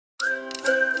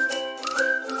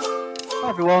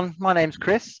Everyone, my name's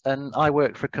Chris and I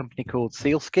work for a company called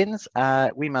Sealskins.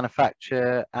 We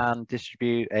manufacture and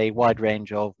distribute a wide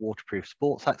range of waterproof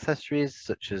sports accessories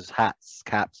such as hats,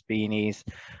 caps, beanies,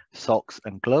 socks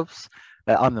and gloves.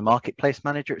 I'm the marketplace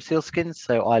manager at Sealskins,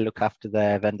 so I look after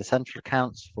their vendor central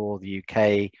accounts for the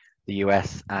UK, the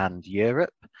US and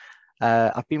Europe.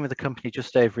 I've been with the company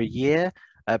just over a year,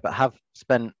 but have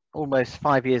spent almost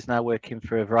 5 years now working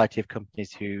for a variety of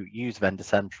companies who use Vendor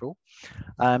Central.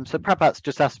 So Prabhat's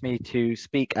just asked me to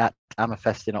speak at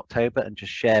Amafest in October and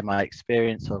just share my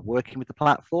experience of working with the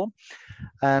platform.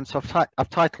 So I've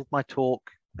titled my talk,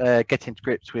 Getting to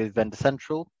Grips with Vendor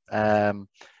Central, an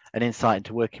insight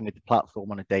into working with the platform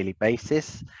on a daily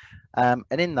basis. And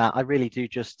in that, I really do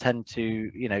just tend to,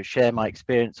 share my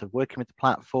experience of working with the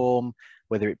platform,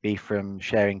 whether it be from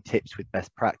sharing tips with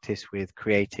best practice with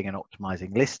creating and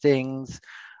optimizing listings,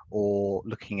 or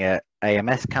looking at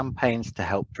AMS campaigns to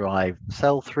help drive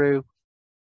sell-through,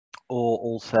 or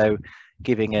also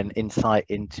giving an insight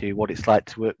into what it's like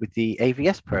to work with the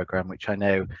AVS program, which I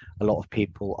know a lot of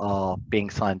people are being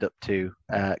signed up to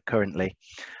currently.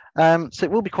 So it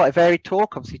will be quite a varied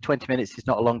talk. Obviously 20 minutes is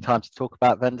not a long time to talk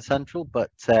about Vendor Central, but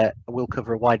we'll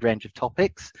cover a wide range of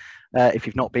topics. If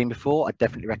you've not been before, I'd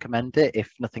definitely recommend it.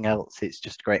 If nothing else, it's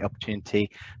just a great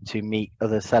opportunity to meet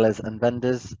other sellers and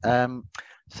vendors.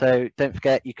 So don't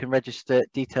forget, you can register.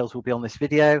 Details will be on this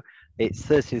video. It's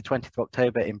Thursday the 20th of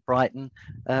October in Brighton.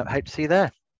 Hope to see you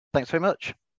there. Thanks very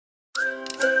much.